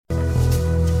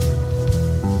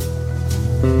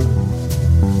You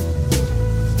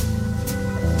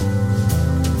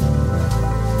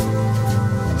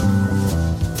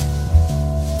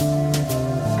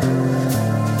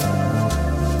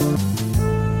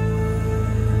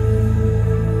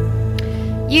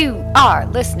are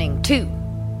listening to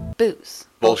Booze,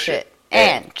 Bullshit,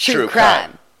 and True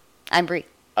Crime. I'm Bree.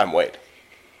 I'm Wade.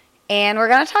 And we're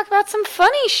going to talk about some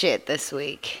funny shit this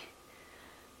week.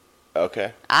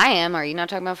 Okay. I am. Are you not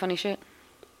talking about funny shit?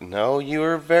 No, you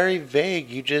were very vague.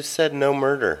 You just said no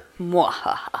murder.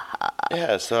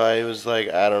 Yeah, so I was like,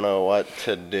 I don't know what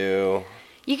to do.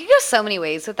 You could go so many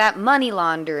ways with that. Money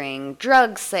laundering,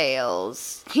 drug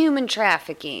sales, human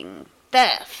trafficking,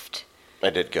 theft.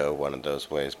 I did go one of those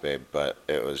ways, babe, but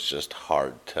it was just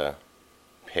hard to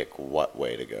pick what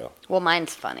way to go. Well,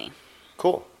 mine's funny.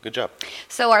 Cool. Good job.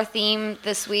 So our theme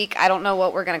this week, I don't know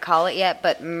what we're going to call it yet,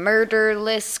 but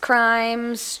murderless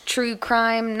crimes, true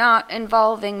crime not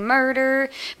involving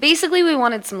murder. Basically, we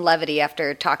wanted some levity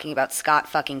after talking about Scott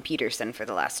fucking Peterson for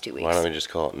the last 2 weeks. Why don't we just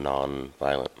call it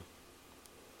non-violent?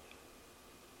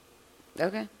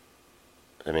 Okay.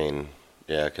 I mean,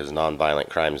 yeah, because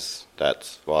non-violent crimes,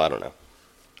 that's, well, I don't know.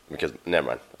 Because, never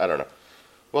mind. I don't know.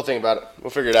 We'll think about it. We'll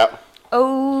figure it out.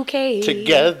 Okay.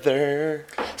 Together.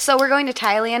 So we're going to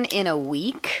Thailand in a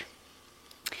week.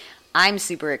 I'm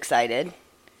super excited.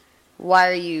 Why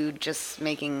are you just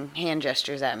making hand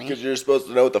gestures at me? Because you're supposed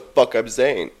to know what the fuck I'm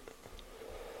saying.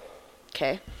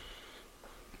 Okay.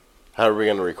 How are we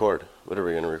going to record? What are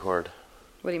we going to record?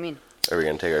 What do you mean? Are we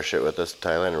going to take our shit with us to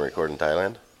Thailand and record in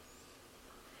Thailand?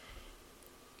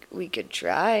 We could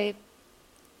try.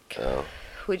 Oh.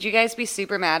 Would you guys be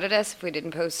super mad at us if we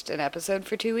didn't post an episode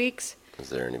for 2 weeks? Is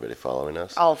there anybody following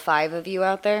us? All 5 of you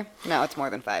out there? No, it's more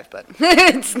than 5, but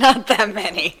it's not that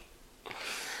many.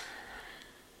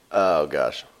 Oh,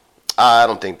 gosh. I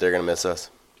don't think they're going to miss us.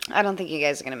 I don't think you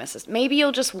guys are going to miss us. Maybe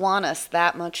you'll just want us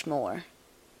that much more.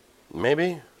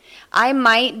 Maybe. I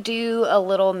might do a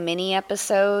little mini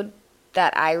episode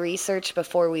that I research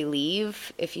before we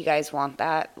leave. If you guys want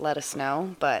that, let us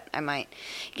know. But I might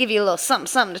give you a little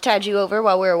something to tide you over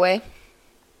while we're away.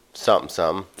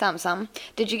 Something.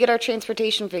 Did you get our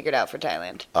transportation figured out for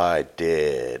Thailand? I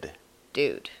did.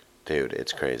 Dude,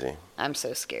 it's crazy. I'm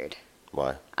so scared.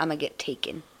 Why? I'm gonna get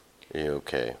taken. You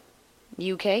okay?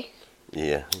 You okay?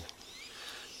 Yeah.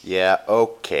 Yeah,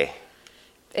 okay.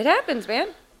 It happens,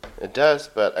 man. It does,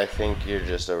 but I think you're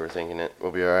just overthinking it.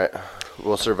 We'll be alright.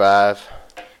 We'll survive.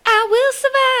 I will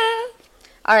survive.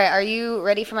 Alright, are you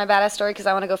ready for my badass story? Because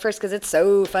I want to go first because it's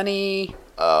so funny.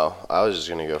 Oh, I was just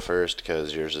going to go first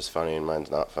because yours is funny and mine's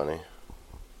not funny.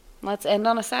 Let's end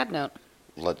on a sad note.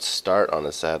 Let's start on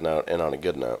a sad note and on a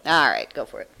good note. Alright, go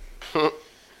for it.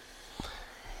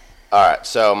 Alright,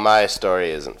 so my story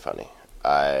isn't funny.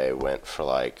 I went for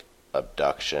like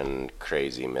abduction,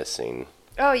 crazy missing.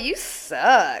 Oh, you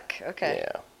suck. Okay.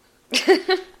 Yeah.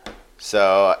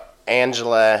 So,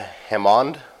 Angela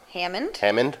Hammond. Hammond?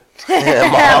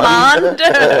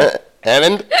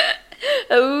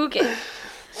 Okay.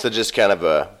 So just kind of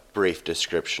a brief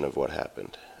description of what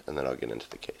happened, and then I'll get into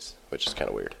the case, which is kind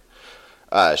of weird.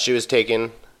 She was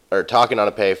talking on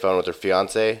a payphone with her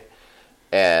fiance,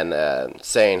 and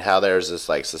saying how there's this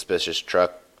like suspicious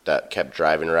truck that kept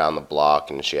driving around the block,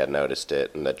 and she had noticed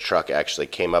it, and the truck actually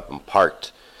came up and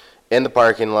parked in the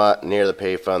parking lot near the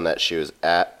payphone that she was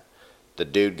at. The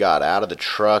dude got out of the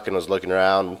truck and was looking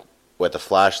around with a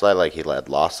flashlight like he had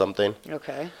lost something.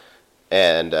 Okay.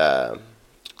 And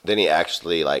then he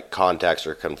actually like contacts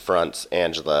her, confronts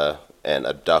Angela, and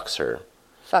abducts her.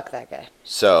 Fuck that guy.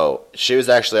 So she was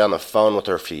actually on the phone with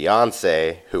her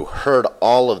fiance, who heard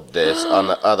all of this on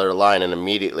the other line and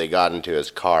immediately got into his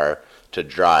car to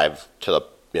drive to the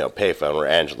payphone where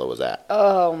Angela was at.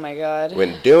 Oh my god.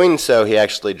 When doing so, he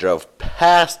actually drove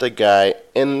past a guy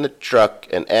in the truck,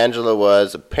 and Angela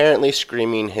was apparently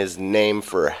screaming his name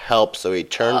for help, so he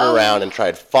turned around and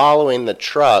tried following the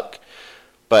truck,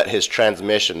 but his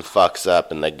transmission fucks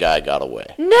up and the guy got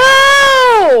away.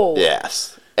 No!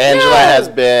 Yes. Angela has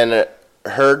been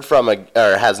heard from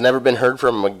has never been heard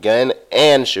from again,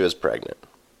 and she was pregnant.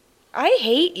 I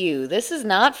hate you. This is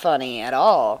not funny at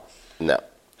all. No.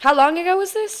 How long ago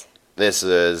was this? This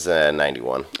is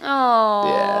 91. Oh,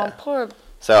 yeah. Poor.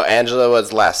 So Angela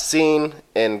was last seen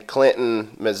in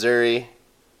Clinton, Missouri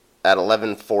at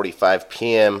 11:45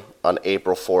 p.m. on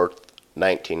April 4th,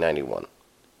 1991.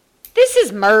 This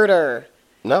is murder.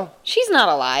 No. She's not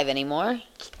alive anymore.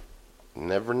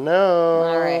 Never know.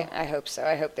 All right. I hope so.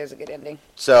 I hope there's a good ending.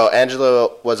 So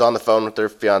Angela was on the phone with her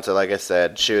fiance, like I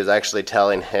said. She was actually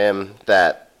telling him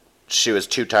that she was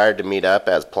too tired to meet up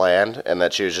as planned and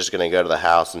that she was just going to go to the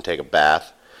house and take a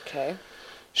bath. Okay.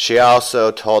 She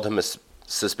also told him a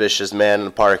suspicious man in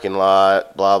the parking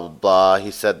lot, blah, blah,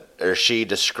 blah. She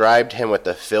described him with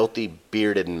a filthy,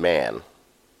 bearded man.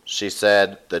 She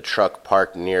said the truck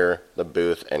parked near the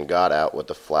booth and got out with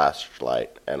a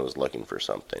flashlight and was looking for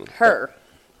something. Her.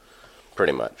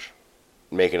 Pretty much.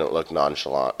 Making it look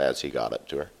nonchalant as he got up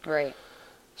to her. Right.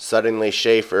 Suddenly,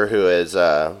 Schaefer, who is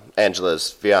Angela's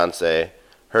fiance,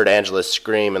 heard Angela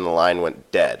scream and the line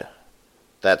went dead.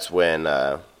 That's when,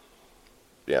 her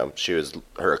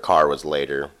car was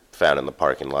later found in the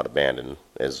parking lot abandoned,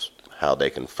 is how they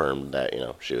confirmed that,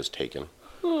 she was taken.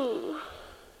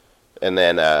 And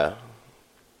then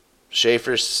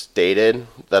Schaefer stated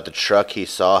that the truck he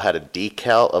saw had a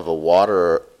decal of a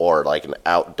water or like an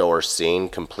outdoor scene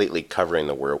completely covering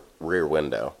the rear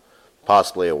window,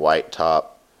 possibly a white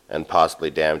top, and possibly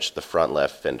damaged the front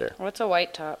left fender. What's a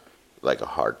white top? Like a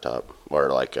hard top, or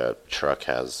like a truck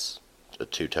has a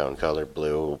two-tone color,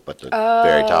 blue, but the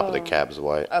very top of the cab is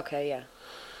white. Okay, yeah.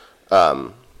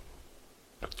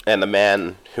 And the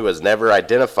man, who was never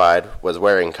identified, was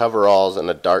wearing coveralls and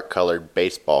a dark-colored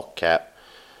baseball cap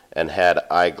and had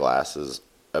eyeglasses,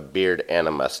 a beard, and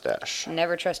a mustache.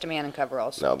 Never trust a man in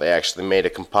coveralls. No, they actually made a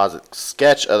composite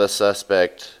sketch of the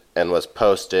suspect and was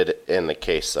posted in the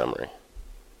case summary.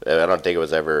 I don't think it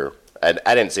was ever... I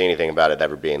didn't see anything about it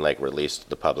ever being, released to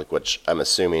the public, which I'm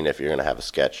assuming if you're going to have a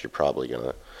sketch, you're probably going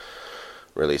to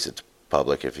release it to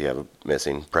public if you have a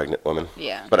missing pregnant woman.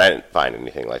 Yeah. But I didn't find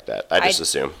anything like that. I just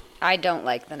assume. I don't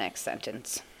like the next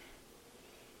sentence.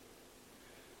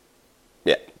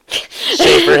 Yeah.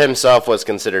 Schaefer himself was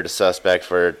considered a suspect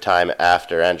for a time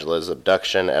after Angela's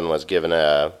abduction and was given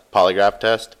a polygraph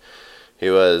test. He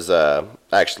was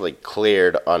actually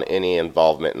cleared on any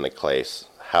involvement in the case.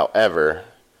 However,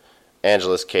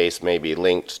 Angela's case may be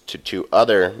linked to two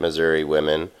other Missouri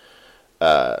women.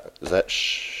 Is that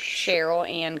Cheryl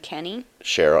and Kenny?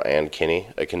 Cheryl and Kenny.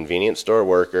 A convenience store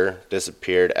worker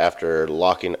disappeared after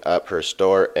locking up her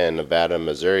store in Nevada,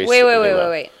 Missouri.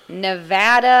 Wait.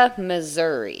 Nevada,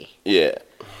 Missouri. Yeah.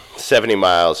 70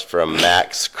 miles from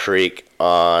Max Creek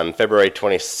on February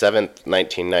 27th,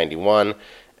 1991.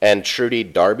 And Trudy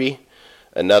Darby,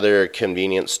 another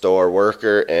convenience store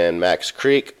worker in Max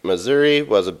Creek, Missouri,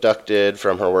 was abducted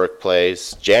from her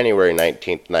workplace January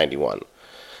 19th, 91.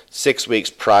 6 weeks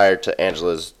prior to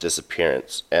Angela's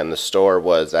disappearance, and the store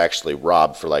was actually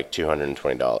robbed for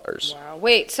 $220. Wow.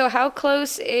 Wait, so how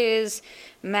close is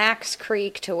Max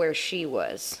Creek to where she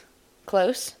was?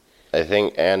 Close? I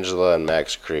think Angela and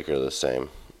Max Creek are the same.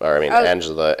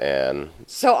 Angela and...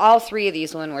 So all three of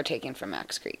these women were taken from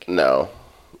Max Creek? No.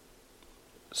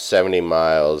 70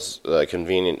 miles, the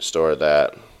convenience store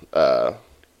that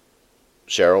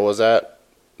Cheryl was at,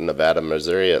 Nevada,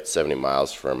 Missouri, at 70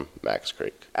 miles from Max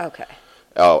Creek. Okay.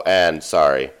 Oh, and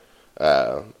sorry,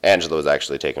 Angela was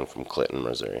actually taken from Clinton,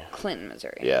 Missouri. Clinton,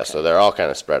 Missouri. Yeah, okay. So they're all kind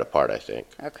of spread apart, I think.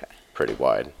 Okay. Pretty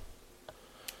wide.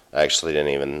 I actually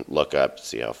didn't even look up to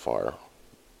see how far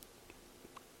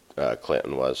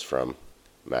Clinton was from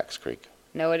Max Creek.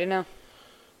 No way to know.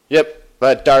 Yep,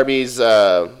 but Darby's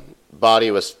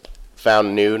body was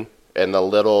found nude in the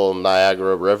Little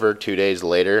Niagara River 2 days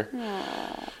later.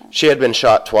 Aww. She had been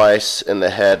shot twice in the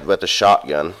head with a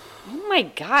shotgun. Oh my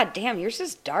god, damn, yours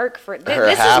is dark for... Her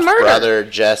this is murder. half-brother,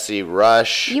 Jesse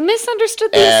Rush, You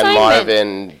misunderstood the and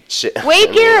assignment. Marvin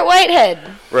Wade Garrett Whitehead.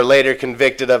 were later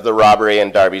convicted of the robbery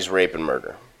and Darby's rape and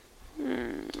murder.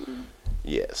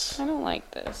 Yes. I don't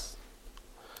like this.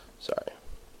 Sorry.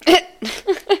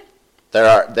 There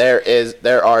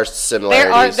are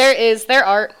similarities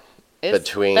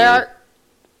between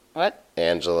what?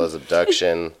 Angela's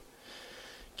abduction,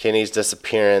 Kenny's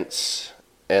disappearance,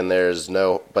 and there's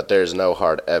no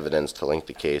hard evidence to link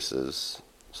the cases.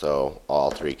 So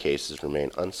all three cases remain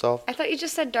unsolved. I thought you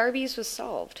just said Darby's was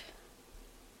solved.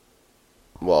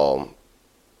 Well,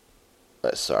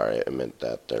 sorry, I meant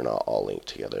that they're not all linked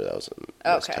together. That was a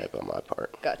mistype on my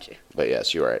part. Got you. But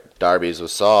yes, you're right. Darby's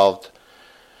was solved.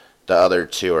 The other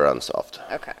two are unsolved.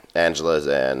 Okay. Angela's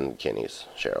and Kenny's,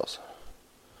 Cheryl's.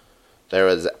 There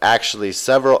was actually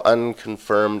several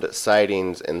unconfirmed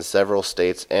sightings in several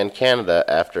states and Canada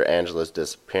after Angela's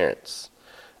disappearance.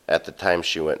 At the time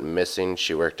she went missing,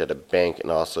 she worked at a bank and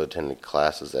also attended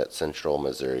classes at Central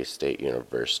Missouri State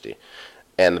University.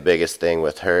 And the biggest thing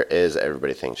with her is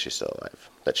everybody thinks she's still alive,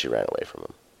 that she ran away from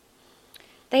them.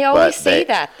 They always say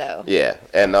that, though. Yeah,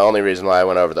 and the only reason why I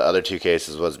went over the other two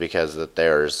cases was because that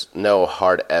there's no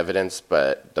hard evidence,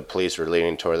 but the police were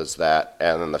leaning towards that,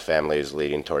 and then the family was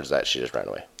leaning towards that. She just ran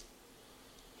away.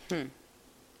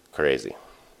 Crazy.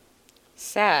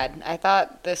 Sad. I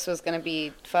thought this was going to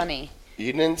be funny.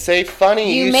 You didn't say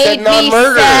funny. You You made said me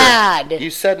non-murder. sad.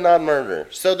 You said non-murder.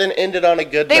 So then end it on a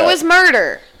good note. There was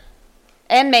murder.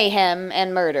 And mayhem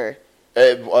and murder.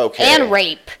 Okay. And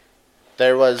rape.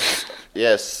 There was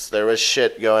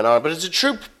shit going on, but it's a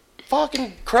true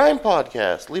fucking crime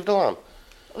podcast. Leave it alone.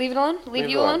 Leave it alone? Leave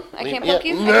you alone? I can't yeah. poke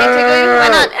you? No. I can't tickle you? Why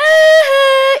not?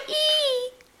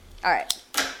 Alright.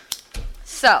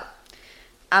 So,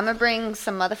 I'm gonna bring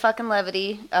some motherfucking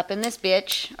levity up in this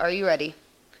bitch. Are you ready?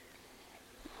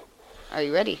 Are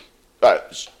you ready?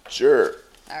 Sure.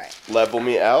 Alright. Level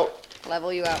me out.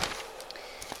 Level you out.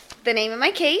 The name of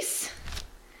my case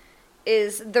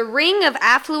is The Ring of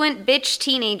Affluent Bitch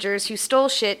Teenagers Who Stole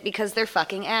Shit Because They're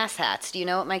Fucking Asshats. Do you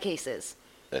know what my case is?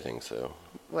 I think so.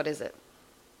 What is it?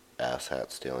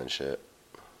 Asshat stealing shit.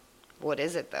 What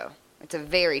is it, though? It's a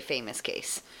very famous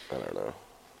case. I don't know.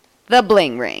 The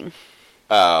Bling Ring.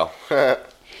 Oh.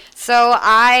 So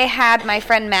I had my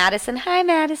friend Madison. Hi,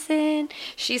 Madison.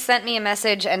 She sent me a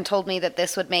message and told me that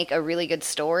this would make a really good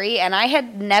story. And I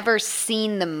had never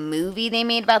seen the movie they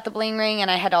made about the Bling Ring,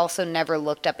 and I had also never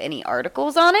looked up any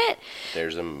articles on it.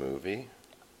 There's a movie?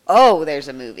 Oh, there's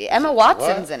a movie. Emma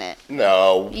Watson's in it.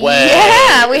 No way.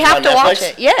 Yeah, we have to Netflix? watch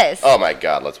it. Yes. Oh my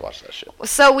god, let's watch that shit.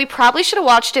 So we probably should have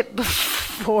watched it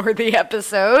before the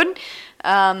episode.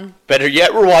 Better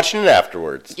yet, we're watching it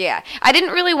afterwards. Yeah. I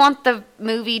didn't really want the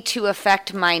movie to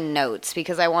affect my notes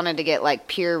because I wanted to get like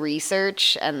pure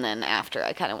research, and then after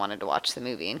I kind of wanted to watch the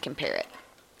movie and compare it.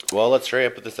 Well, let's hurry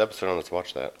up with this episode and let's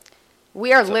watch that.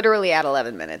 We are literally at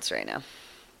 11 minutes right now.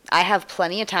 I have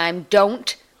plenty of time.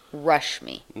 Don't rush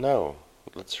me. No,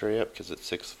 let's hurry up because it's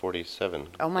 6:47.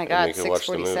 Oh my god,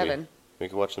 6:47. We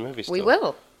can watch the movie still. We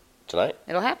will. Tonight?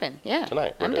 It'll happen, yeah.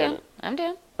 Tonight, we're I'm doing down. it. I'm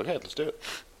down. Okay, let's do it.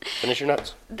 Finish your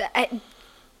notes.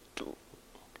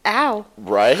 Ow.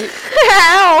 Right?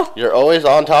 Ow. You're always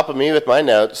on top of me with my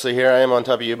notes, so here I am on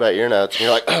top of you about your notes, and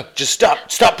you're like, oh, just stop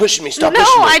pushing me, stop pushing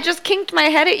me. No, I just kinked my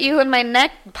head at you and my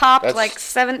neck popped like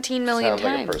 17 million times.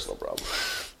 Sounds like a personal problem.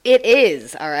 It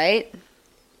is, all right?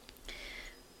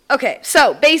 Okay,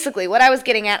 so basically what I was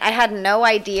getting at, I had no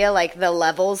idea like the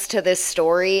levels to this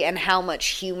story and how much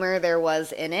humor there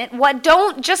was in it. What?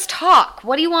 Don't just talk.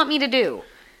 What do you want me to do?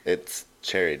 It's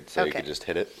cherried, so you could just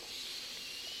hit it.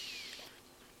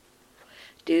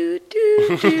 Do,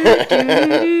 do,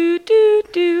 do, do, do,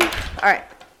 do. All right.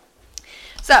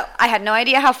 So, I had no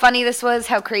idea how funny this was,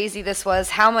 how crazy this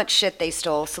was, how much shit they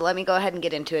stole. So let me go ahead and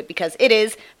get into it because it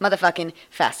is motherfucking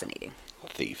fascinating.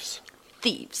 Thieves.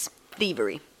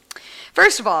 Thievery.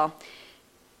 First of all,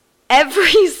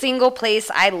 every single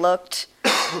place I looked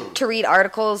to read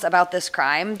articles about this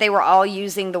crime, they were all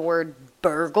using the word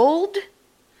burgled.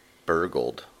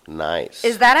 Burgled. Nice.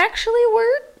 Is that actually a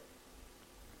word?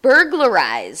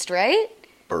 Burglarized, right?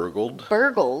 Burgled?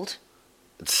 Burgled.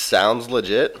 It sounds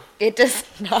legit. It does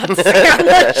not sound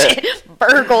legit.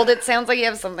 Burgled. It sounds like you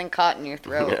have something caught in your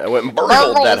throat. Yeah, I went and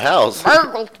burgled that house.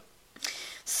 Burgled.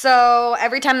 So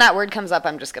every time that word comes up,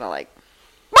 I'm just going to like,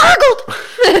 burgled!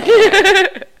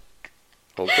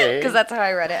 Okay. Because that's how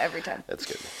I read it every time. That's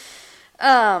good.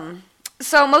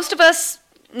 So most of us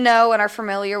know and are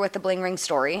familiar with the Bling Ring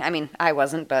story. I mean, I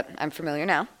wasn't, but I'm familiar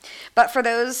now. But for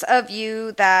those of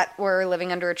you that were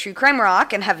living under a true crime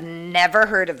rock and have never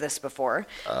heard of this before.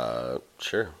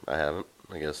 Sure. I haven't.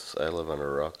 I guess I live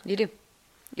under a rock. You do.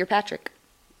 You're Patrick.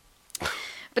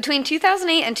 Between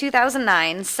 2008 and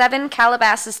 2009, 7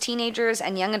 Calabasas teenagers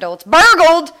and young adults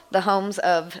burgled the homes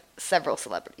of several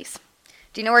celebrities.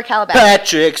 Do you know where Calabasas...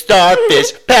 Patrick,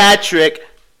 Starfish, Patrick,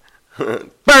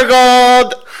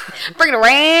 burgled! Bring it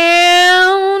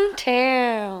around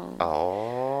town.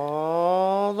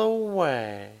 All the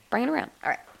way. Bring it around.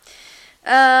 All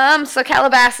right. So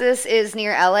Calabasas is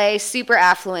near LA, super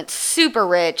affluent, super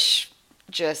rich,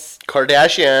 just...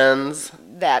 Kardashians.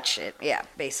 That shit. Yeah,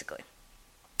 basically.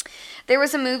 There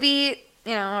was a movie,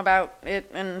 about it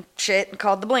and shit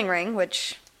called The Bling Ring,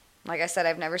 which, like I said,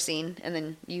 I've never seen. And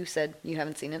then you said you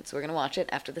haven't seen it, so we're going to watch it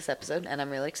after this episode, and I'm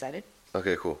really excited.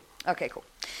 Okay, cool. Okay, cool.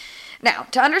 Now,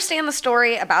 to understand the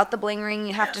story about The Bling Ring,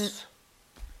 you have to...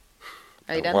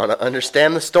 Are you done? I want to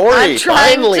understand the story, I'm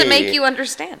trying finally. to make you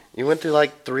understand. You went through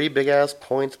like 3 big-ass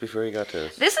points before you got to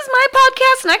this. This is my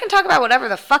podcast, and I can talk about whatever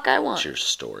the fuck I want. It's your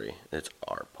story. It's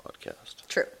our podcast.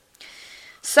 True.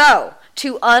 So,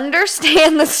 to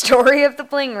understand the story of the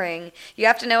Bling Ring, you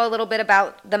have to know a little bit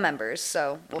about the members.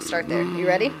 So, we'll start there. You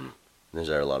ready? Is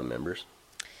there a lot of members?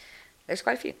 There's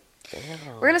quite a few.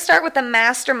 Damn. We're going to start with the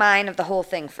mastermind of the whole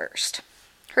thing first.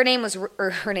 Her name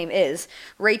is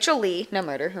Rachel Lee. No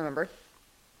murder, remember?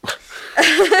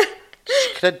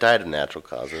 She could have died of natural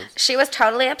causes. She was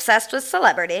totally obsessed with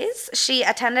celebrities. She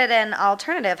attended an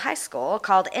alternative high school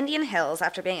called Indian Hills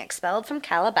after being expelled from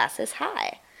Calabasas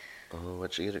High. Oh,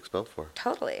 what'd she get expelled for?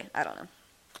 Totally. I don't know.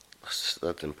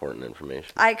 That's important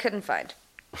information. I couldn't find.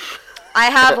 I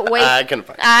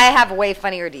have way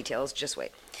funnier details. Just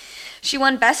wait. She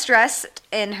won Best Dressed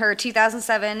in her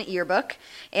 2007 yearbook,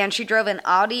 and she drove an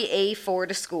Audi A4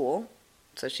 to school.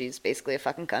 So she's basically a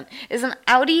fucking cunt. Is an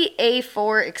Audi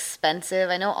A4 expensive?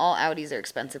 I know all Audis are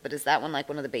expensive, but is that one like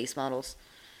one of the base models?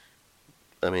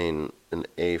 I mean, an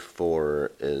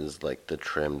A4 is like the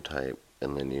trim type,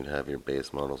 and then you'd have your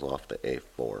base models off the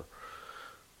A4.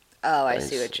 Oh, I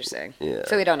see what you're saying. Yeah.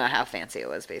 So we don't know how fancy it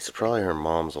was, basically. It's probably her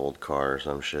mom's old car or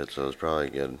some shit, so it's probably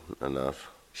good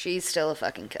enough. She's still a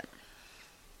fucking cunt.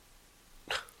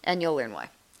 And you'll learn why.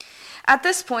 At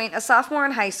this point, a sophomore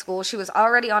in high school, she was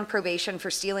already on probation for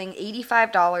stealing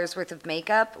 $85 worth of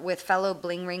makeup with fellow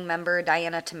Bling Ring member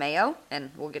Diana Tomeo,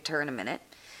 and we'll get to her in a minute.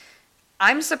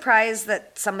 I'm surprised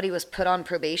that somebody was put on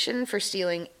probation for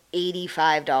stealing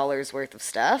 $85 worth of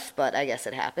stuff, but I guess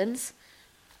it happens.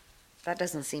 That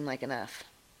doesn't seem like enough.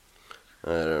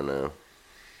 I don't know.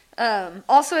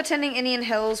 Also attending Indian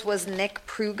Hills was Nick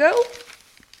Prugo.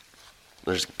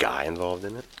 There's a guy involved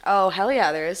in it? Oh, hell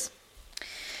yeah, there is.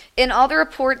 In all the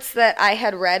reports that I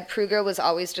had read, Prugo was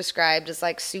always described as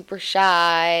like super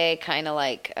shy, kind of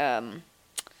like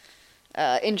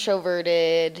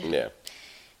introverted. Yeah.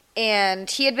 And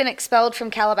he had been expelled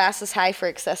from Calabasas High for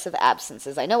excessive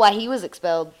absences. I know why he was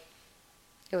expelled.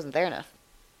 He wasn't there enough.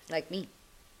 Like me.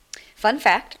 Fun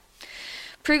fact.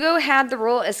 Prugo had the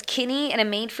role as Kinney in a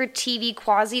made-for-TV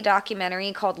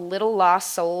quasi-documentary called Little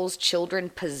Lost Souls, Children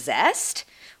Possessed,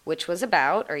 which was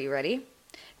about, are you ready?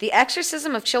 The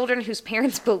exorcism of children whose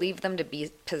parents believe them to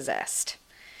be possessed.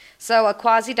 So a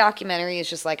quasi-documentary is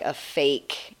just like a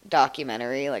fake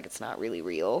documentary, like it's not really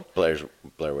real. Blair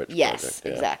Witch Yes, Project,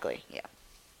 yeah. Exactly, yeah.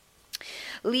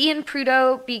 Lee and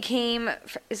Prudo became,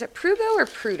 is it Prugo or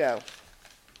Prudo?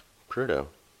 Prudo.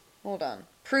 Hold on.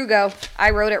 Prugo. I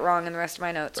wrote it wrong in the rest of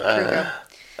my notes. Prugo.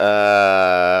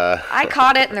 I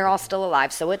caught it and they're all still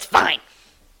alive, so it's fine.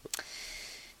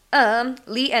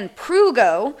 Lee and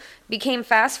Prugo became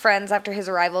fast friends after his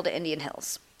arrival to Indian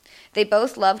Hills. They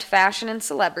both loved fashion and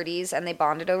celebrities, and they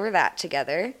bonded over that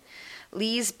together.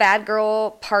 Lee's bad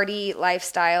girl party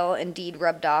lifestyle indeed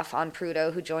rubbed off on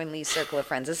Prudo, who joined Lee's circle of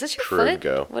friends. Is this your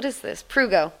Prugo. foot? What is this?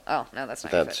 Prugo. Oh, no, that's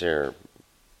not That's your foot.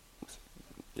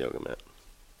 your yoga mat.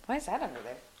 Why is that under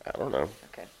there? I don't know.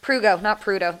 Okay. Prugo, not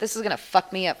Prudo. This is going to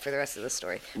fuck me up for the rest of the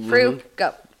story.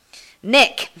 Prugo.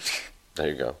 Nick. There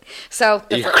you go. So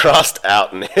you crossed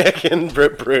out Nick and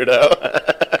Prudo.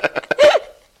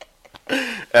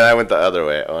 And I went the other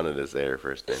way. I wanted to say her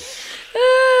first name.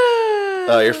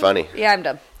 Oh, you're funny. Yeah, I'm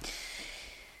dumb.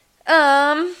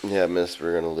 Yeah, miss,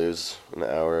 we're going to lose an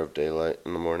hour of daylight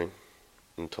in the morning.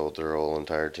 And told their whole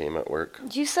entire team at work.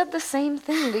 You said the same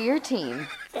thing to your team.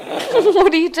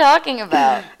 What are you talking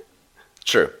about?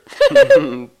 True.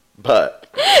 But.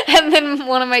 And then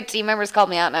one of my team members called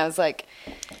me out and I was like,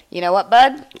 you know what,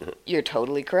 bud? You're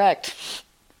totally correct.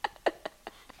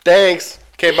 Thanks.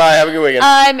 Okay, bye. Have a good weekend.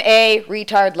 I'm a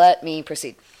retard. Let me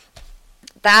proceed.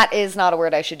 That is not a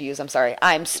word I should use. I'm sorry.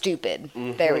 I'm stupid.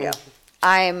 Mm-hmm. There we go.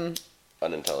 I'm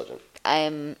unintelligent.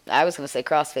 I was going to say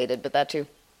crossfaded, but that too.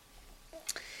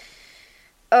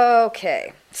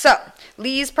 Okay. So,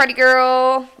 Lee's party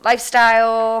girl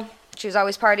lifestyle. She was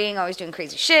always partying, always doing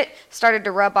crazy shit. Started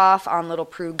to rub off on little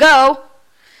Prugo.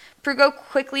 Prugo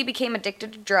quickly became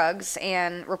addicted to drugs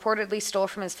and reportedly stole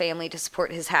from his family to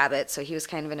support his habit, so he was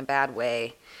kind of in a bad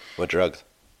way. What drugs?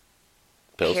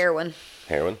 Pills? Heroin.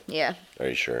 Heroin? Yeah. Are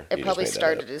you sure? It probably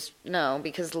started as... No,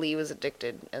 because Lee was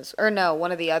addicted as... Or no,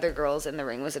 one of the other girls in the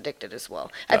ring was addicted as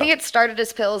well. I think it started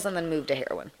as pills and then moved to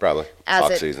heroin. Probably.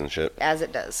 Oxys and shit. As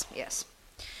it does, yes.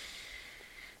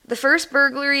 The first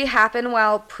burglary happened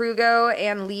while Prugo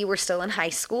and Lee were still in high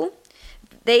school.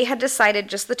 They had decided,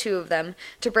 just the two of them,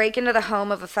 to break into the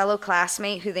home of a fellow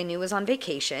classmate who they knew was on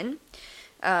vacation.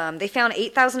 They found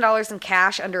 $8,000 in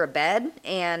cash under a bed,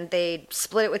 and they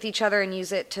split it with each other and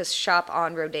used it to shop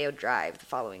on Rodeo Drive the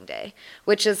following day,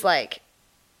 which is like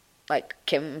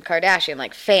Kim Kardashian,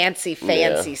 like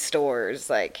fancy stores,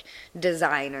 like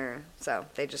designer. So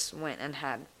they just went and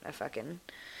had a fucking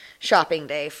shopping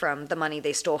day from the money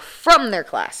they stole from their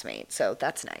classmate. So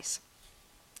that's nice.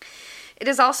 It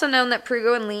is also known that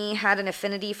Prugo and Lee had an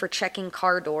affinity for checking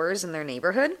car doors in their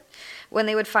neighborhood. When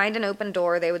they would find an open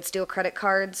door, they would steal credit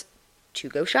cards to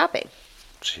go shopping.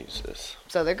 Jesus.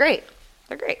 So they're great.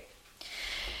 They're great.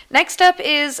 Next up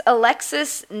is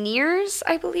Alexis Neers,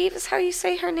 I believe is how you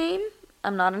say her name.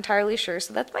 I'm not entirely sure,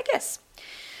 so that's my guess.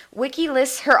 Wiki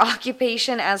lists her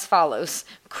occupation as follows: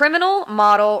 criminal,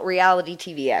 model, reality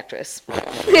TV actress. In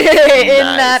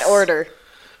that order.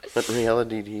 What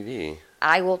reality TV?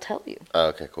 I will tell you. Oh,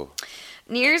 okay, cool.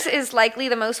 Nears is likely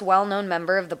the most well-known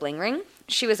member of the Bling Ring.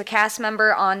 She was a cast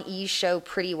member on E's show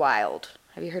Pretty Wild.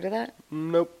 Have you heard of that?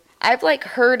 Nope. I've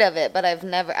heard of it, but I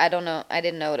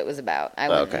didn't know what it was about. I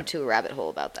went into a rabbit hole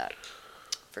about that.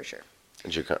 For sure.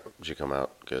 Did you come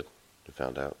out good? You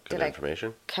found out good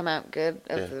information? Come out good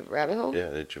of the rabbit hole?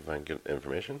 Yeah, did you find good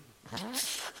information?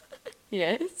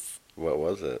 Yes. What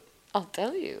was it? I'll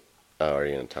tell you. Oh, are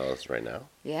you going to tell us right now?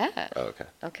 Yeah. Oh, okay.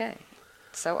 Okay.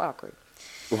 So awkward.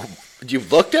 You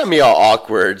looked at me all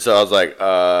awkward, so I was like,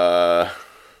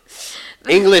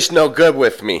 English no good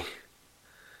with me.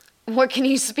 What can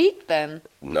you speak then?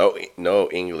 No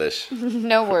English.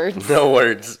 No words. No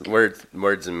words.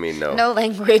 Words in me, no. No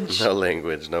language. No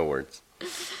language, no words.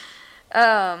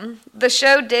 The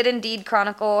show did indeed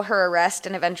chronicle her arrest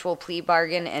and eventual plea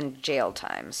bargain and jail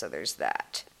time, so there's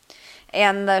that.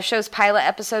 And the show's pilot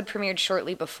episode premiered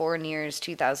shortly before Near's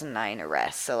 2009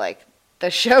 arrest. So, the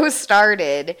show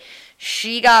started,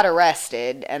 she got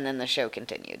arrested, and then the show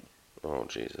continued. Oh,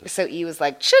 Jesus. So E was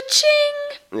like,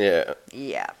 cha-ching! Yeah.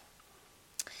 Yeah.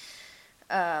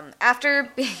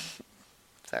 After being...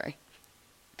 Sorry.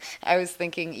 I was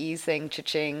thinking E saying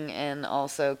cha-ching and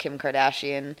also Kim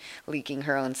Kardashian leaking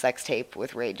her own sex tape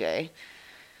with Ray J.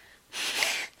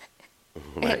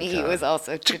 And E was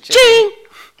also cha-ching.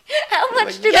 How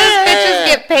much do those bitches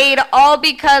get paid all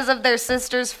because of their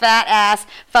sister's fat ass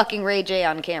fucking Ray J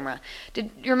on camera? Did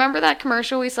you remember that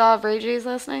commercial we saw of Ray J's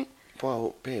last night?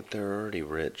 Well, babe, they're already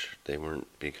rich. They weren't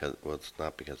because... Well, it's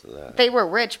not because of that. They were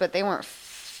rich, but they weren't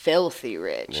filthy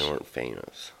rich. They weren't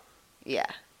famous. Yeah,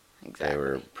 exactly. They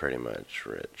were pretty much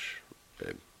rich,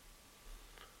 babe.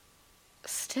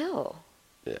 Still.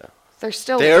 Yeah. They're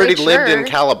still They already richer. lived in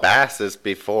Calabasas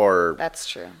before... That's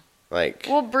true.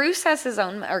 Well, Bruce has his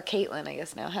own... Or Caitlyn, I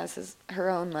guess now, has her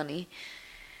own money.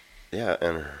 Yeah,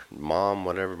 and her mom,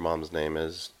 whatever mom's name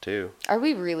is, too. Are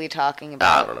we really talking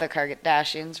about the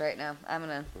Kardashians right now?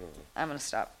 I'm gonna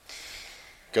stop.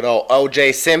 Good old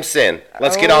O.J. Simpson.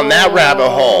 Let's get on that rabbit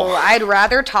hole. I'd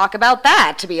rather talk about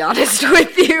that, to be honest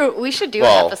with you. We should do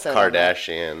an episode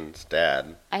Kardashian's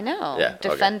dad. I know. Yeah,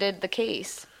 defended the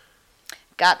case.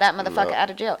 Got that motherfucker out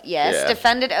of jail. Yes,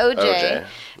 defended OJ.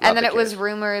 And then it was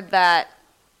rumored that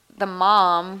the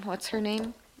mom, what's her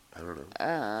name? I don't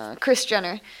know. Kris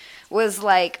Jenner, was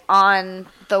on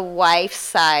the wife's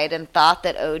side and thought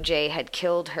that OJ had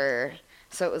killed her.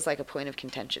 So it was a point of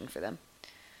contention for them.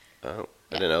 Oh,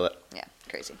 I didn't know that. Yeah,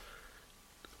 crazy.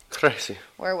 Crazy.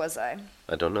 Where was I?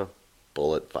 I don't know.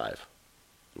 Bullet 5.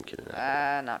 I'm kidding.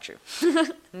 Not true.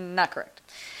 Not correct.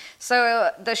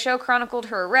 So the show chronicled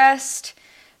her arrest.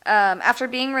 After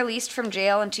being released from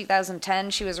jail in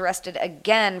 2010, she was arrested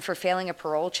again for failing a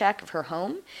parole check of her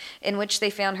home, in which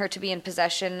they found her to be in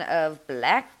possession of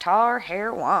black tar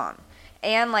heroin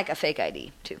and a fake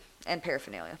ID, too, and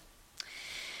paraphernalia.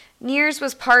 Nears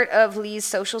was part of Lee's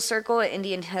social circle at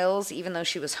Indian Hills, even though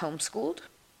she was homeschooled.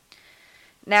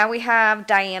 Now we have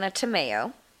Diana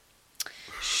Tomeo.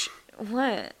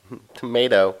 What?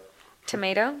 Tomato.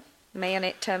 Tomato?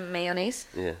 Mayonnaise?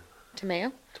 Yeah.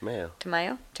 Tomato? Tomato.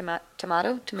 Tomato?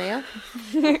 Tomato? Tomato?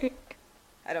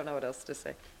 I don't know what else to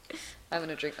say. I'm going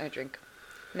to drink my drink.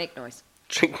 Make noise.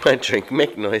 Drink my drink.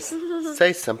 Make noise.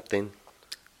 Say something.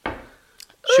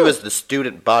 She was the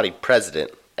student body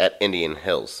president at Indian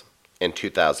Hills in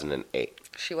 2008.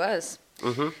 She was.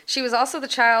 Mm-hmm. She was also the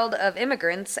child of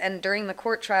immigrants, and during the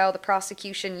court trial, the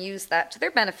prosecution used that to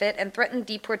their benefit and threatened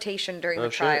deportation during the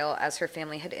trial as her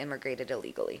family had immigrated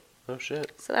illegally. Oh,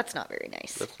 shit. So that's not very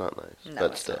nice. That's not nice. No,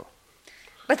 but still. Not.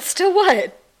 But still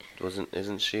what?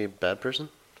 Isn't she a bad person?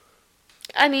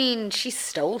 I mean, she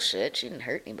stole shit. She didn't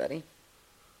hurt anybody.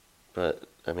 But,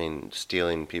 I mean,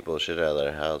 stealing people's shit out of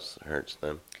their house hurts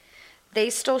them. They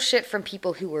stole shit from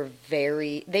people who were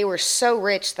they were so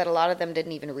rich that a lot of them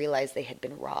didn't even realize they had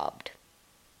been robbed.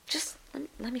 Just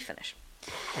let me finish.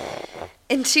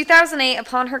 In 2008,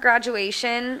 upon her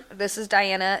graduation, this is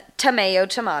Diana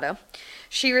Tomato,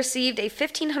 she received a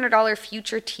 $1,500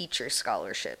 future teacher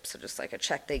scholarship. So just a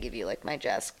check they give you, my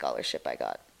jazz scholarship I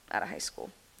got out of high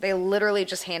school. They literally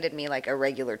just handed me a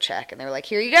regular check, and they were like,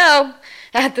 here you go,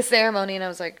 at the ceremony. And I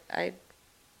was like,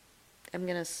 I'm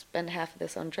going to spend half of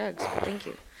this on drugs. Thank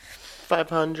you.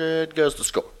 500 goes to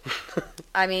school.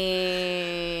 I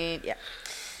mean,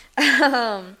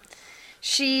 yeah.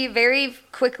 She very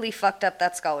quickly fucked up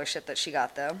that scholarship that she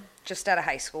got, though, just out of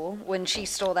high school, when she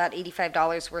stole that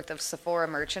 $85 worth of Sephora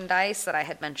merchandise that I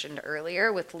had mentioned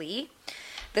earlier with Lee.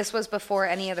 This was before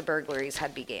any of the burglaries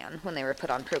had began, when they were put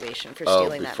on probation for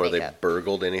stealing that makeup. Before they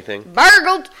burgled anything?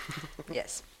 Burgled!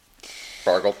 Yes.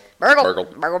 Burgled.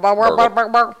 Burgled.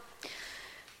 Burgled.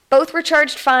 Both were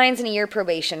charged fines and a year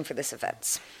probation for this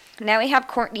offense. Now we have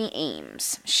Courtney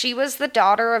Ames. She was the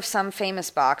daughter of some famous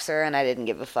boxer, and I didn't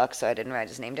give a fuck, so I didn't write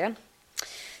his name down.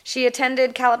 She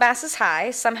attended Calabasas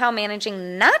High, somehow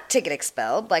managing not to get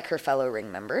expelled like her fellow ring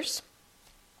members.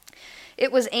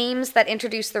 It was Ames that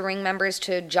introduced the ring members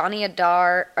to Johnny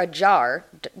Ajar.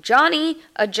 Johnny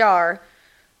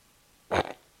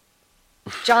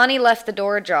left the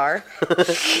door ajar.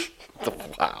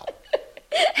 Wow.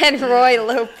 And Roy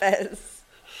Lopez.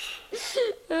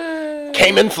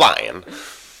 Came in flying.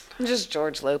 Just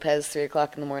George Lopez, 3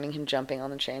 o'clock in the morning, him jumping on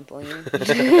the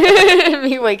trampoline.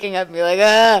 Me waking up and be like,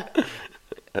 ah.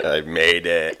 I made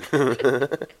it.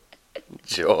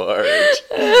 George.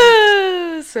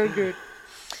 So good.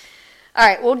 All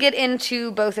right, we'll get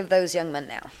into both of those young men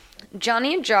now.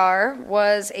 Johnny Ajar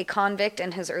was a convict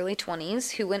in his early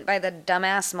 20s who went by the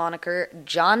dumbass moniker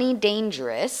Johnny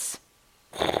Dangerous.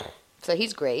 So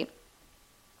he's great.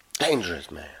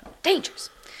 Dangerous, man. Dangerous.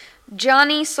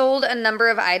 Johnny sold a number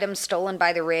of items stolen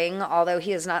by the ring, although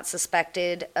he is not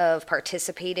suspected of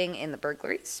participating in the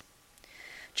burglaries.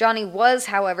 Johnny was,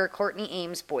 however, Courtney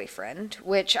Ames' boyfriend,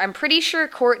 which I'm pretty sure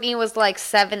Courtney was like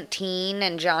 17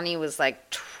 and Johnny was like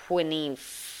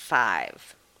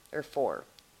 25 or 4.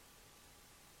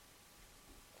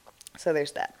 So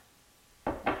there's that.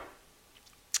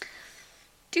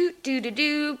 Doot doo doo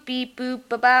doo, beep boop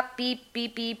ba bop, beep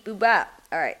beep beep boop bop.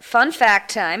 All right, fun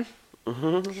fact time.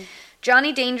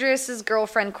 Johnny Dangerous's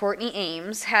girlfriend Courtney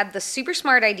Ames had the super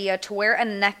smart idea to wear a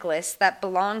necklace that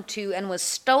belonged to and was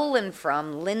stolen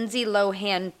from Lindsay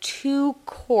Lohan to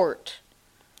court.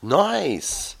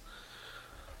 Nice.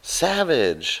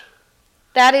 Savage.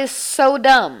 That is so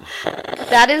dumb.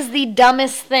 That is the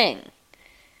dumbest thing.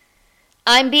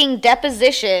 I'm being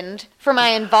depositioned for my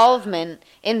involvement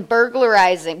in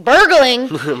burgling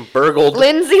Burgled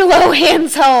Lindsay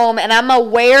Lohan's home, and I'm gonna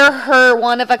wear her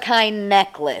one-of-a-kind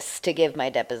necklace to give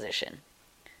my deposition.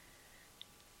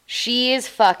 She is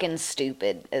fucking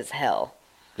stupid as hell.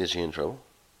 Is she in trouble?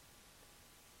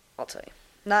 I'll tell you.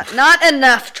 Not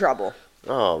enough trouble.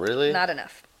 Oh, really? Not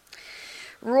enough.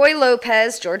 Roy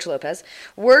Lopez, George Lopez,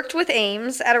 worked with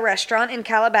Ames at a restaurant in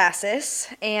Calabasas,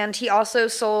 and he also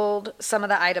sold some of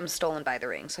the items stolen by the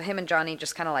ring. So him and Johnny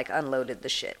just kind of like unloaded the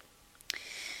shit.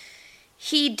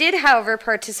 He did, however,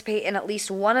 participate in at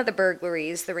least one of the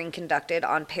burglaries the ring conducted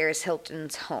on Paris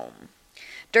Hilton's home.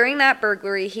 During that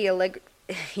burglary, he allegedly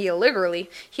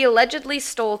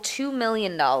stole $2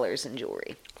 million in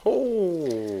jewelry.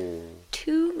 Oh.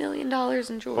 $2 million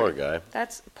in jewelry. Poor guy.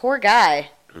 That's poor guy.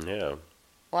 Yeah.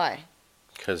 Why?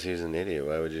 Because he's an idiot.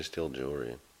 Why would you steal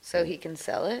jewelry? So he can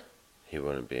sell it? He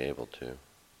wouldn't be able to.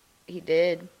 He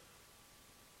did.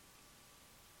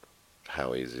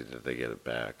 How easy did they get it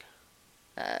back?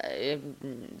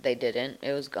 They didn't.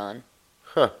 It was gone.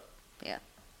 Huh. Yeah.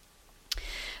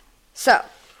 So,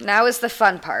 now is the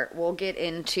fun part. We'll get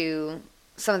into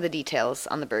some of the details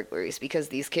on the burglaries because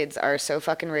these kids are so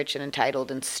fucking rich and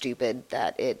entitled and stupid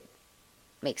that it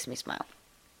makes me smile.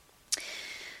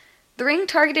 The ring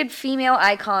targeted female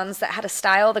icons that had a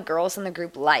style the girls in the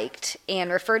group liked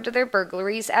and referred to their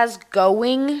burglaries as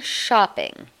going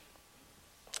shopping.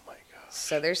 Oh my gosh.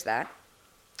 So there's that.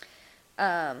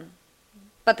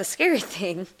 But the scary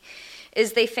thing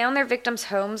is they found their victims'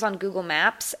 homes on Google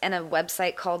Maps and a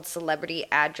website called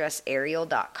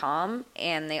celebrityaddressaerial.com,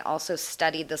 and they also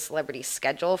studied the celebrity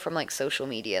schedule from like social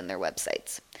media and their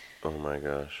websites. Oh my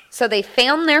gosh. So they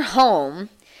found their home,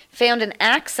 found an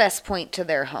access point to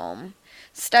their home,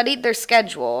 studied their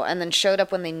schedule, and then showed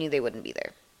up when they knew they wouldn't be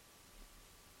there.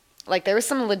 Like, there was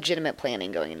some legitimate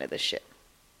planning going into this shit.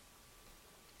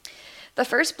 The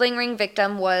first bling ring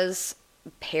victim was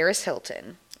Paris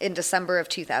Hilton in December of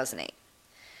 2008.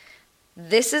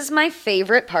 This is my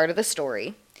favorite part of the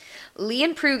story. Lee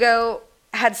and Prugo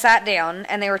had sat down,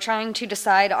 and they were trying to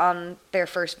decide on their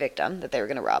first victim that they were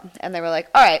going to rob. And they were like,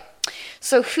 all right,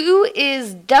 so who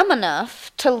is dumb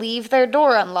enough to leave their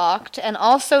door unlocked and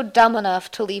also dumb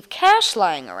enough to leave cash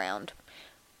lying around?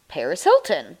 Paris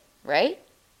Hilton, right?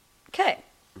 Okay.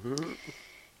 Mm-hmm.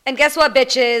 And guess what,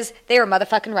 bitches? They were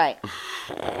motherfucking right.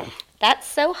 That's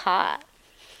so hot.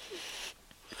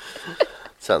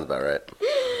 Sounds about right.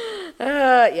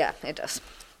 Yeah, it does.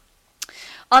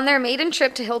 On their maiden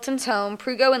trip to Hilton's home,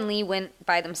 Prugo and Lee went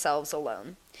by themselves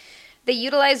alone. They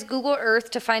utilized Google Earth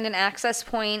to find an access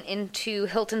point into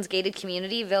Hilton's gated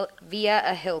community via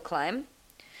a hill climb.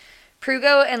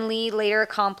 Prugo and Lee later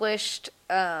accomplished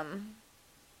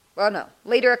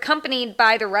later accompanied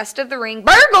by the rest of the ring,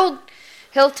 burgled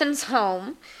Hilton's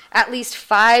home at least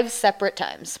 5 separate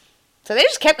times. So they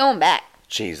just kept going back.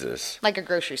 Jesus. Like a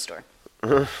grocery store.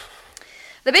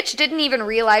 The bitch didn't even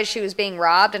realize she was being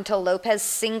robbed until Lopez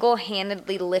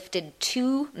single-handedly lifted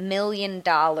 $2 million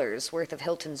worth of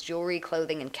Hilton's jewelry,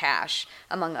 clothing, and cash,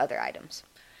 among other items.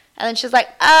 And then she's like,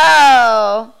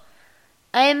 oh,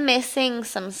 I'm missing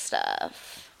some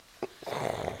stuff.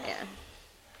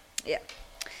 Yeah.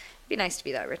 Be nice to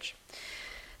be that rich.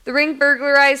 The ring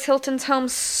burglarized Hilton's home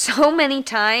so many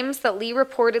times that Lee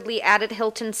reportedly added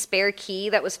Hilton's spare key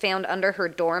that was found under her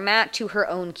doormat to her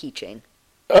own keychain.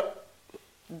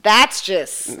 That's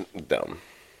just dumb.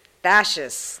 That's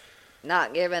just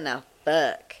not giving a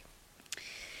fuck.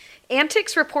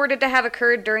 Antics reported to have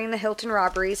occurred during the Hilton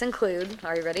robberies include,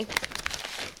 are you ready?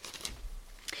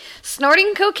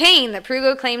 Snorting cocaine that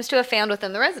Prugo claims to have found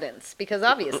within the residence, because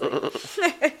obviously.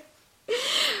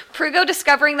 Prugo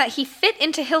discovering that he fit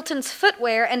into Hilton's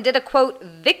footwear and did a, quote,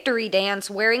 victory dance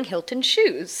wearing Hilton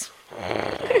shoes.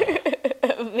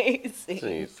 Amazing.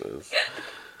 Jesus.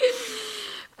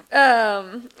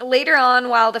 Later on,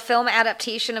 while the film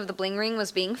adaptation of The Bling Ring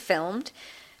was being filmed,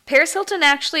 Paris Hilton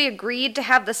actually agreed to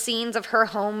have the scenes of her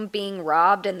home being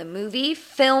robbed in the movie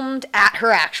filmed at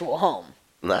her actual home.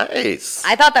 Nice.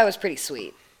 I thought that was pretty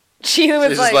sweet.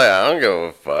 She's like, I don't give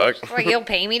a fuck. Like, you'll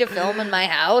pay me to film in my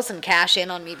house and cash in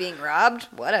on me being robbed?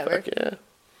 Whatever. Fuck yeah.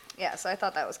 Yeah, so I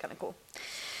thought that was kind of cool.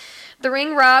 The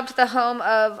ring robbed the home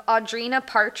of Audrina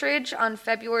Partridge on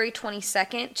February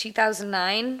 22nd,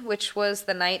 2009, which was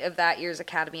the night of that year's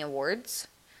Academy Awards.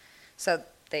 So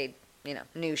they,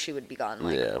 knew she would be gone,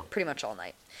 pretty much all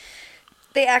night.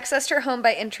 They accessed her home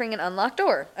by entering an unlocked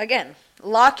door. Again,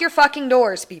 lock your fucking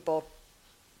doors, people.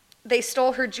 They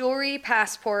stole her jewelry,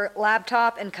 passport,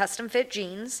 laptop, and custom-fit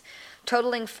jeans,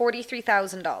 totaling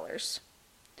 $43,000.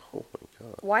 Oh, my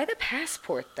God. Why the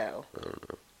passport, though? I don't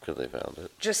know. Because they found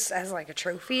it. Just as, like, a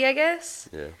trophy, I guess?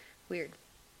 Yeah. Weird.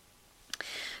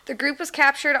 The group was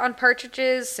captured on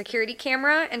Partridge's security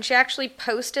camera, and she actually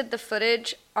posted the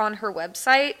footage on her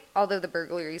website, although the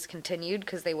burglaries continued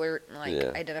because they weren't,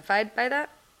 identified by that.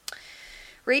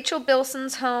 Rachel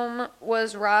Bilson's home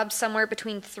was robbed somewhere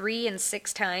between 3 and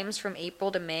 6 times from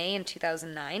April to May in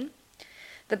 2009.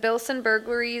 The Bilson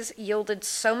burglaries yielded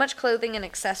so much clothing and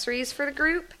accessories for the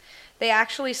group, they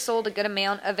actually sold a good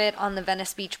amount of it on the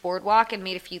Venice Beach boardwalk and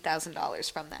made a few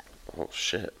 $1,000s from that. Oh,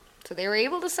 shit. So they were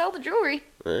able to sell the jewelry.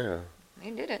 Yeah.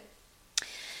 They did it.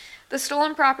 The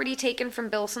stolen property taken from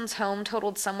Bilson's home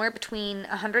totaled somewhere between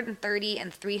 $130,000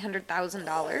 and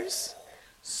 $300,000.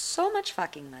 So much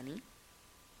fucking money.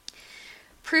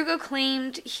 Prugo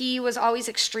claimed he was always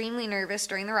extremely nervous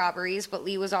during the robberies, but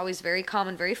Lee was always very calm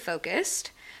and very focused.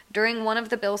 During one of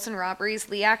the Bilson robberies,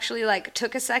 Lee actually,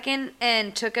 took a second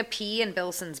and took a pee in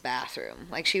Bilson's bathroom.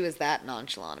 She was that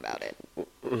nonchalant about it.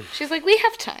 She's like, we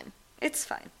have time. It's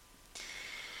fine.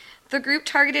 The group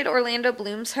targeted Orlando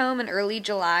Bloom's home in early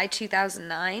July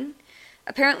 2009.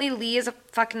 Apparently, Lee is a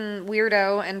fucking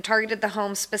weirdo and targeted the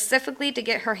home specifically to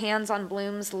get her hands on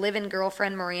Bloom's live-in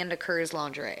girlfriend Miranda Kerr's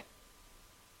lingerie.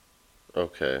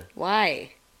 Okay.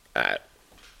 Why?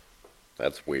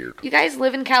 That's weird. You guys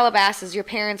live in Calabasas. Your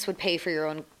parents would pay for your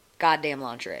own goddamn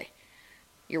lingerie.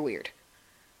 You're weird.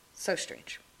 So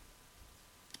strange.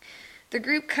 The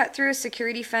group cut through a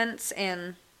security fence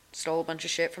and stole a bunch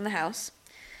of shit from the house.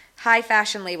 High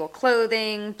fashion label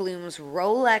clothing, Bloom's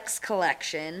Rolex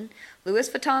collection, Louis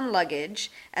Vuitton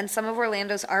luggage, and some of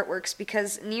Orlando's artworks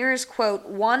because Nears, quote,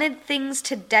 wanted things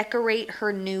to decorate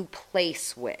her new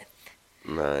place with.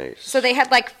 Nice. So they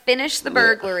had, finished the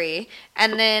burglary,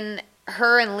 and then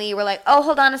her and Lee were like, oh,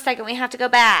 hold on a second, we have to go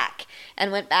back.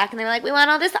 And went back, and they were like, we want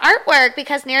all this artwork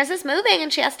because Nears is moving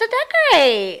and she has to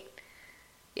decorate.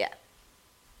 Yeah.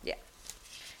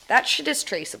 That shit is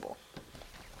traceable.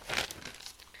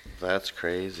 That's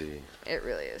crazy. It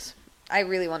really is. I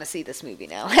really want to see this movie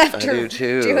now after I do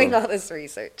too. Doing all this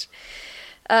research.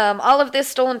 All of this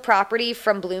stolen property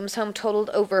from Bloom's home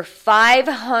totaled over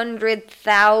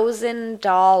 $500,000.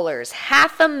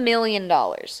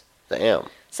 $500,000. Damn.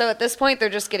 So at this point, they're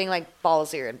just getting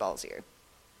ballsier and ballsier.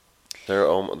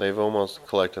 They've almost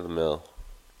collected the mill.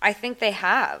 I think they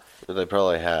have. They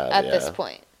probably have, at this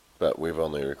point. But we've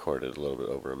only recorded a little bit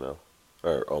over a mill.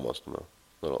 Or almost a mill.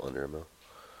 A little under a mill.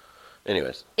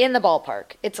 Anyways. In the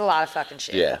ballpark. It's a lot of fucking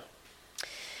shit. Yeah.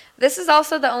 This is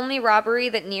also the only robbery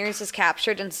that Nears has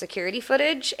captured in security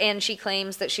footage, and she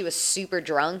claims that she was super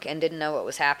drunk and didn't know what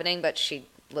was happening, but she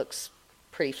looks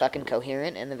pretty fucking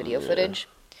coherent in the video footage.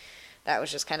 That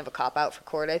was just kind of a cop-out for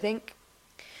court, I think.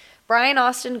 Brian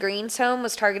Austin Green's home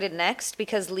was targeted next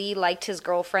because Lee liked his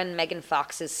girlfriend Megan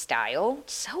Fox's style.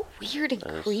 So weird and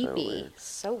creepy.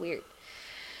 So weird.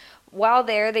 While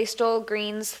there, they stole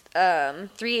Green's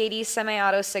 380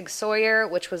 semi-auto Sig Sauer,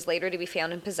 which was later to be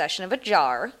found in possession of a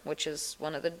jar, which is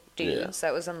one of the dudes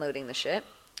that was unloading the shit.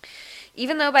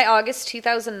 Even though by August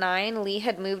 2009, Lee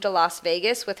had moved to Las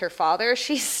Vegas with her father,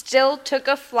 she still took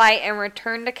a flight and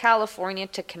returned to California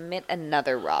to commit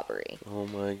another robbery. Oh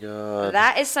my god.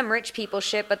 That is some rich people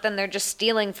shit, but then they're just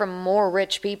stealing from more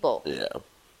rich people. Yeah.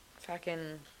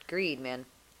 Fucking greed, man.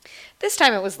 This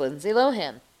time it was Lindsay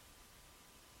Lohan.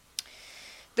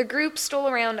 The group stole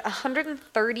around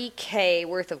 $130K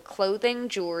worth of clothing,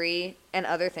 jewelry, and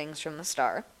other things from the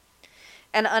star.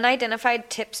 An unidentified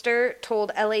tipster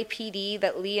told LAPD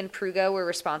that Lee and Prugo were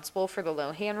responsible for the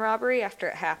Lohan robbery after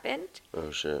it happened.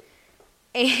 Oh, shit.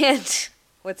 And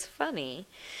what's funny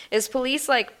is police,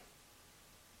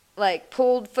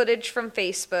 pulled footage from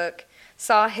Facebook,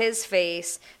 saw his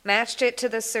face, matched it to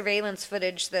the surveillance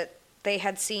footage that they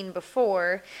had seen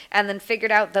before, and then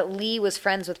figured out that Lee was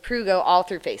friends with Prugo all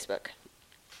through Facebook.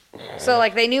 So,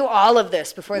 they knew all of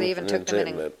this before they even took them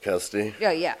in. Custody.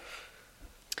 Yeah.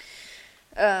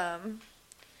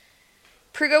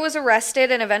 Prugo was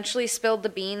arrested and eventually spilled the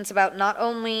beans about not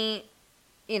only,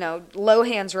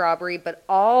 Lohan's robbery, but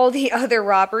all the other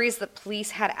robberies that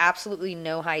police had absolutely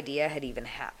no idea had even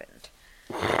happened.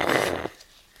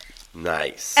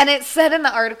 Nice. And it said in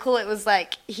the article, it was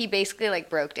he basically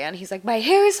broke down. He's like, my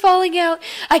hair is falling out.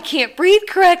 I can't breathe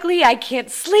correctly. I can't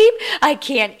sleep. I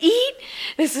can't eat.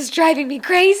 This is driving me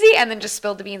crazy. And then just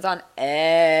spilled the beans on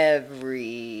everything.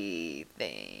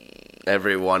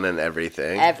 Everyone and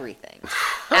everything. Everything.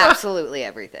 Absolutely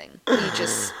everything. He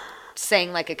just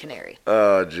sang like a canary.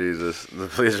 Oh, Jesus. The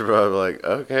police are probably like,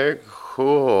 okay,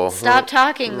 cool. Stop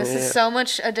talking. This is so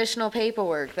much additional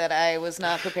paperwork that I was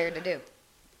not prepared to do.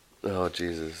 Oh,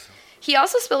 Jesus. He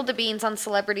also spilled the beans on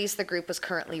celebrities the group was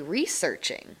currently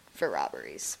researching for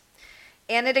robberies.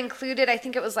 And it included, I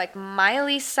think it was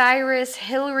Miley Cyrus,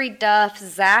 Hilary Duff,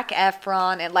 Zac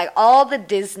Efron, and all the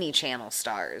Disney Channel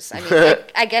stars. I mean,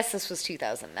 I guess this was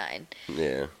 2009.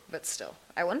 Yeah. But still.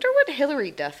 I wonder what Hilary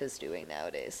Duff is doing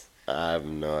nowadays. I have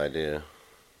no idea.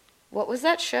 What was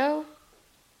that show?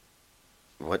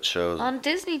 What shows? On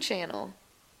Disney Channel.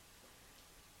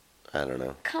 I don't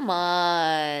know. Come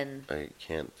on. I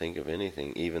can't think of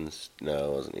anything. No,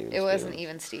 it wasn't Even Stevens. It wasn't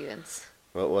Even Stevens.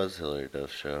 What was Hilary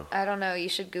Duff's show? I don't know. You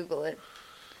should Google it.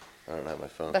 I don't have my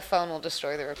phone. The phone will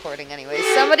destroy the recording anyway.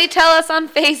 Somebody tell us on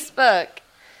Facebook.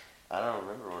 I don't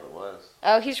remember what it was.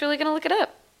 Oh, he's really going to look it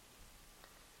up.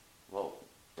 Well,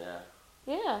 yeah.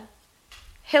 Yeah.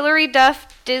 Hilary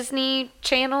Duff Disney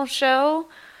Channel show.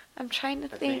 I'm trying to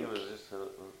think. I think it was just... I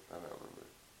don't remember.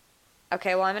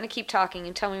 Okay, well, I'm going to keep talking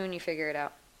and tell me when you figure it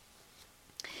out.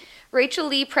 Rachel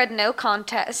Lee pled no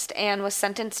contest and was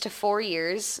sentenced to 4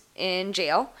 years in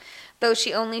jail, though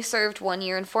she only served 1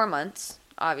 year and 4 months.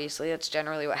 Obviously, that's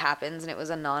generally what happens, and it was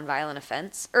a nonviolent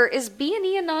offense. Or is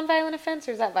B&E a nonviolent offense,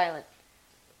 or is that violent?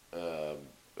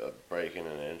 Breaking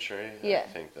and entry? Yeah. I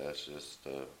think that's just...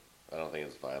 I don't think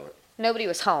it's violent. Nobody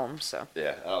was home, so...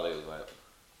 Yeah, I don't think it was violent.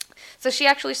 So she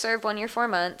actually served 1 year, 4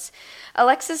 months.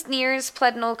 Alexis Neers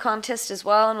pled no contest as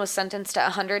well and was sentenced to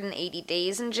 180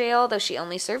 days in jail, though she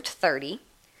only served 30.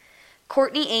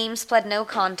 Courtney Ames pled no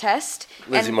contest.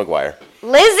 Lizzie McGuire.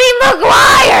 Lizzie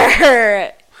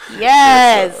McGuire!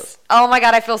 Yes! Oh my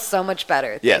god, I feel so much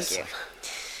better. Thank you.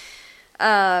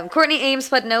 Courtney Ames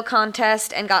pled no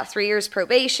contest and got 3 years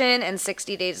probation and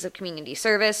 60 days of community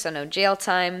service, so no jail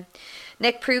time.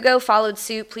 Nick Prugo followed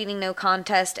suit, pleading no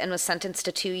contest, and was sentenced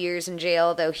to 2 years in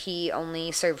jail, though he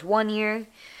only served 1 year.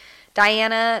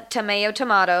 Diana Tamayo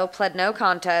Tomato pled no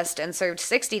contest and served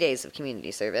 60 days of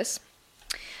community service.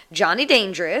 Johnny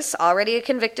Dangerous, already a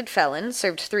convicted felon,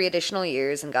 served 3 additional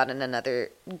years and got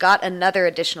another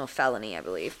additional felony, I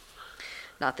believe.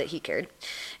 Not that he cared.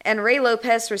 And Ray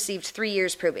Lopez received 3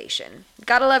 years probation.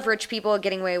 Gotta love rich people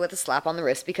getting away with a slap on the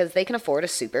wrist because they can afford a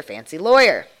super fancy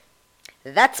lawyer.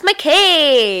 That's my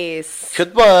case.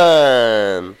 Good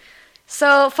one.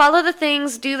 So follow the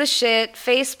things, do the shit.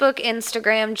 Facebook,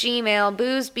 Instagram, Gmail,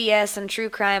 booze, BS, and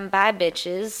true crime. Bye,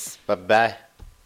 bitches. Bye-bye.